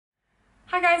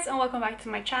Hi guys, and welcome back to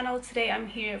my channel. Today I'm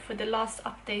here for the last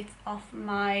update of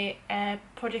my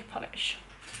project polish.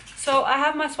 So I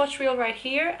have my swatch wheel right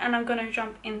here and I'm gonna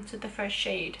jump into the first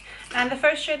shade. And the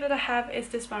first shade that I have is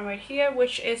this one right here,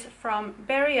 which is from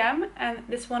Berry M, and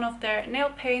this one of their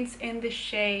nail paints in the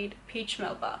shade Peach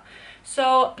Melba.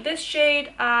 So this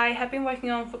shade I have been working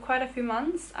on for quite a few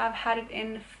months. I've had it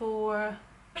in for...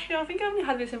 Actually, I think I only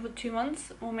had this in for 2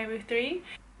 months or maybe 3.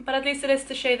 But at least it is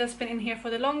the shade that's been in here for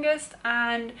the longest,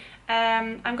 and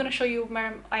I'm gonna show you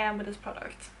where I am with this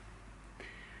product.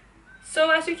 So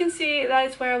as you can see, that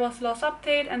is where I was last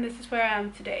update, and this is where I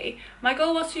am today. My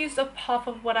goal was to use up half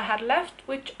of what I had left,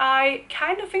 which I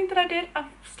kind of think that I did. I'm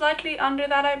slightly under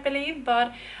that, I believe,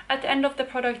 but at the end of the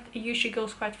product it usually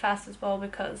goes quite fast as well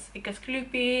because it gets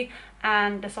gloopy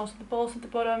and there's also the balls at the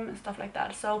bottom and stuff like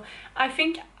that. So I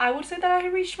think I would say that I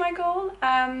reached my goal,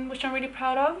 which I'm really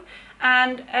proud of.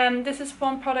 And this is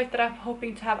one product that I'm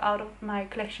hoping to have out of my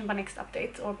collection by next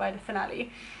update or by the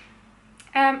finale.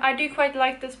 I do quite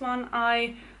like this one.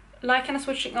 I like kind of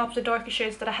switching up the darker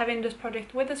shades that I have in this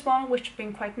project with this one, which has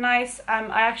been quite nice.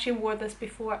 I actually wore this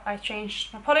before I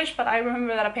changed my polish, but I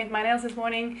remember that I painted my nails this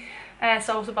morning,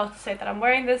 so I was about to say that I'm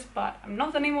wearing this, but I'm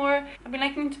not anymore. I've been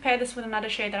liking to pair this with another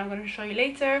shade that I'm going to show you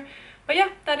later. But yeah,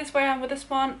 that is where I am with this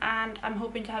one, and I'm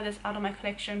hoping to have this out of my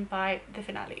collection by the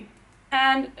finale.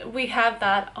 And we have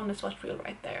that on the swatch wheel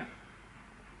right there.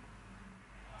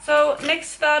 So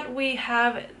next to that we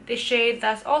have the shade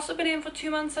that's also been in for 2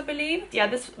 months, I believe. Yeah,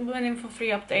 this went in for 3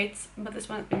 updates, but this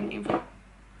one's been in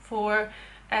for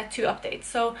 2 updates.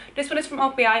 So this one is from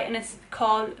OPI and it's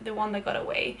called The One That Got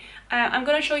Away. I'm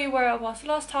gonna show you where I was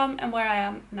last time and where I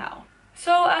am now.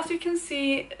 So as you can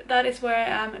see, that is where I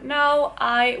am now.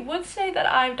 I would say that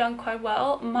I've done quite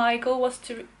well. My goal was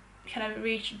to kind of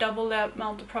reach double the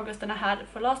amount of progress than I had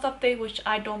for last update, which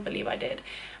I don't believe I did.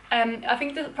 I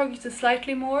think the progress is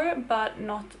slightly more, but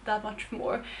not that much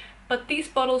more. But these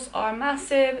bottles are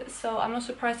massive, so I'm not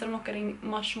surprised that I'm not getting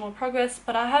much more progress.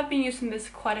 But I have been using this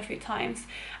quite a few times,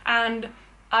 and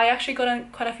I actually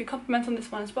got quite a few compliments on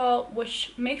this one as well,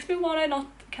 which makes me want to not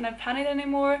kind of pan it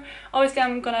anymore. Obviously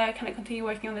I'm gonna kind of continue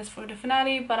working on this for the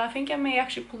finale, but I think I may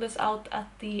actually pull this out at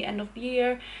the end of the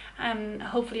year, and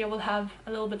hopefully I will have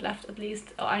a little bit left at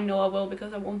least. I know I will,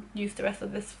 because I won't use the rest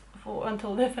of this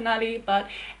until the finale. But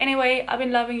anyway, I've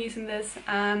been loving using this,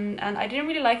 and I didn't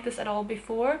really like this at all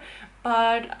before,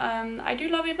 but I do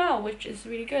love it now, which is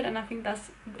really good. And I think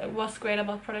that's what's great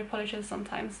about product polishes.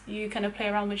 Sometimes you kind of play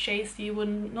around with shades you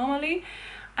wouldn't normally,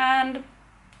 and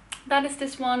that is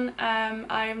this one.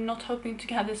 I'm not hoping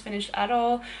to have this finished at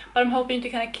all, but I'm hoping to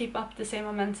kind of keep up the same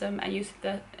momentum and use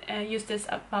this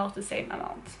about the same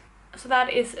amount. So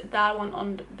that is that one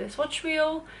on the swatch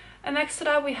wheel. And next to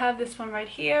that we have this one right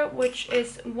here, which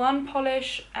is one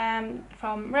polish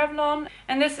from Revlon,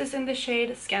 and this is in the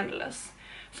shade Scandalous.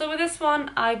 So with this one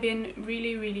I've been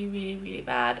really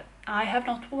bad. I have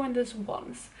not worn this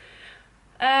once.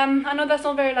 I know that's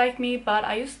not very like me, but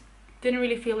I didn't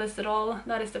really feel this at all.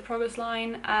 That is the Progress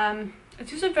line.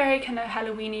 It's just a very kind of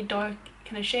Halloweeny dark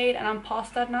kind of shade, and I'm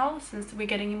past that now since we're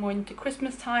getting more into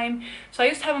Christmas time, so I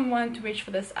just haven't wanted to reach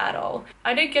for this at all.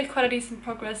 I did get quite a decent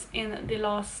progress in the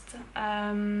last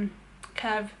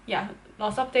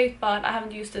last update, but I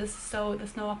haven't used this, so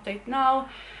there's no update now,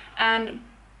 and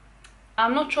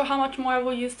I'm not sure how much more I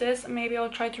will use this. Maybe I'll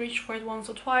try to reach for it once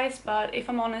or twice, but if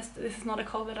I'm honest, this is not a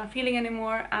color that I'm feeling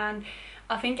anymore, and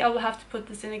I think I will have to put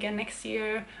this in again next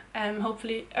year,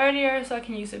 hopefully earlier, so I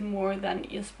can use it more than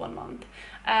just 1 month.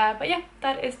 But yeah,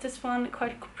 that is this one,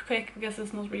 quite quick because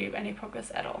there's not really any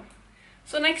progress at all.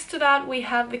 So next to that we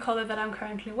have the color that I'm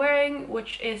currently wearing,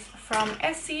 which is from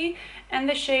Essie, and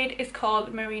the shade is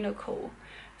called Merino Cool.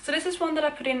 So this is one that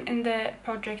I put in the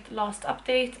project last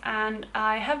update, and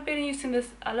I have been using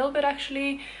this a little bit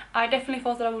actually. I definitely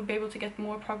thought that I would be able to get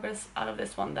more progress out of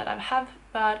this one that I have,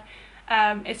 but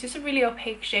it's just a really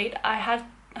opaque shade. I have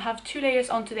 2 layers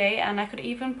on today, and I could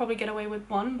even probably get away with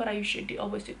 1, but I usually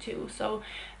always do 2. So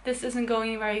this isn't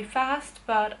going very fast,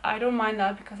 but I don't mind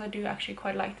that because I do actually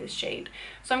quite like this shade.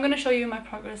 So I'm going to show you my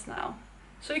progress now.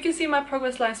 So you can see my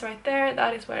progress lines right there.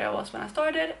 That is where I was when I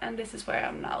started, and this is where I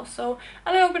am now. So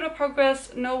a little bit of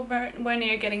progress, nowhere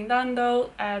near getting done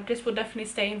though. This will definitely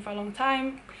stay in for a long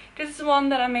time. This is one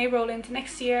that I may roll into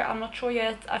next year. I'm not sure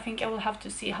yet. I think I will have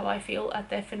to see how I feel at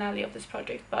the finale of this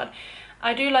project, but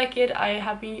I do like it. I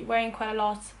have been wearing quite a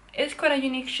lot. It's quite a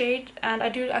unique shade, and I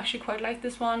do actually quite like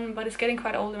this one, but it's getting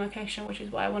quite old in my collection, which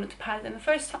is why I wanted to pad it in the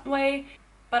first way.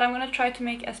 But I'm going to try to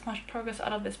make as much progress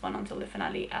out of this one until the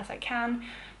finale as I can,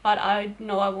 but I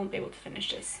know I won't be able to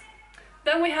finish this.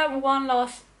 Then we have one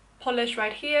last polish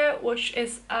right here, which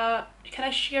is a kind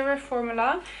of sheerer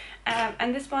formula.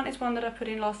 And this one is one that I put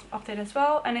in last update as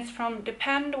well, and it's from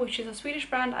Depend, which is a Swedish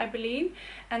brand, I believe.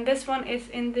 And this one is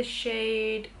in the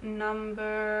shade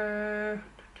number,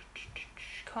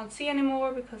 can't see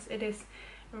anymore because it is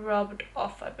rubbed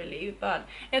off, I believe, but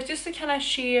it's just a kind of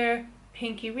sheer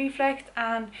pinky reflect,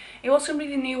 and it was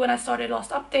completely new when I started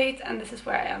last update, and this is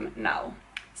where I am now.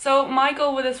 So my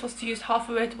goal with this was to use half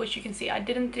of it, which you can see I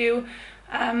didn't do.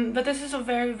 But this is a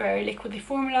very, very liquidy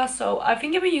formula, so I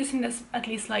think I've been using this at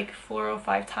least like 4 or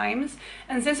 5 times.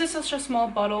 And since it's such a small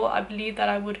bottle, I believe that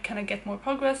I would kind of get more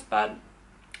progress. But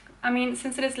I mean,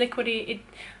 since it is liquidy,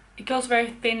 it goes very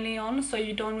thinly on, so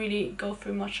you don't really go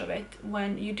through much of it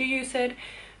when you do use it.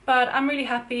 But I'm really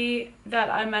happy that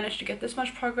I managed to get this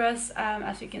much progress,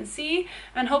 as you can see.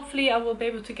 And hopefully I will be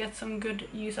able to get some good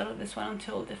use out of this one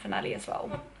until the finale as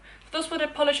well. Those were the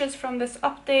polishes from this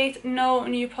update. No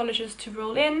new polishes to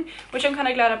roll in, which I'm kind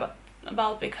of glad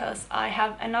about because I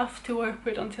have enough to work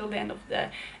with until the end of the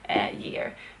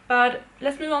year. But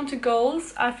let's move on to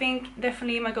goals. I think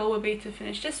definitely my goal would be to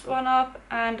finish this one up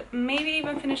and maybe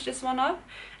even finish this one up.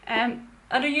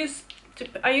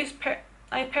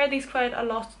 I pair these quite a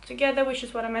lot together, which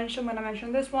is what I mentioned when I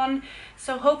mentioned this one.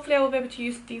 So hopefully I will be able to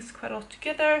use these quite a lot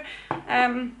together.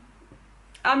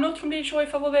 I'm not completely sure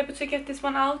if I will be able to get this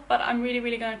one out, but I'm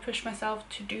really going to push myself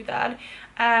to do that.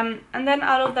 And then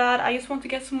out of that, I just want to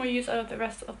get some more use out of the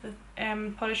rest of the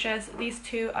polishes. These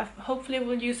two I hopefully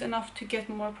will use enough to get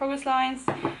more progress lines,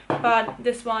 but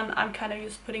this one I'm kind of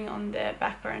just putting on the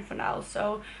back burner for now.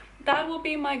 So that will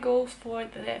be my goals for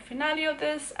the finale of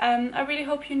this. I really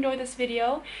hope you enjoyed this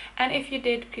video, and if you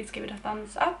did, please give it a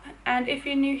thumbs up. And if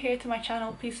you're new here to my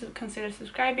channel, please consider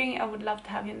subscribing. I would love to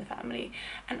have you in the family.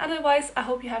 And otherwise, I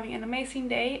hope you're having an amazing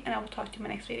day, and I will talk to you in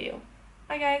my next video.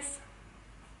 Bye guys!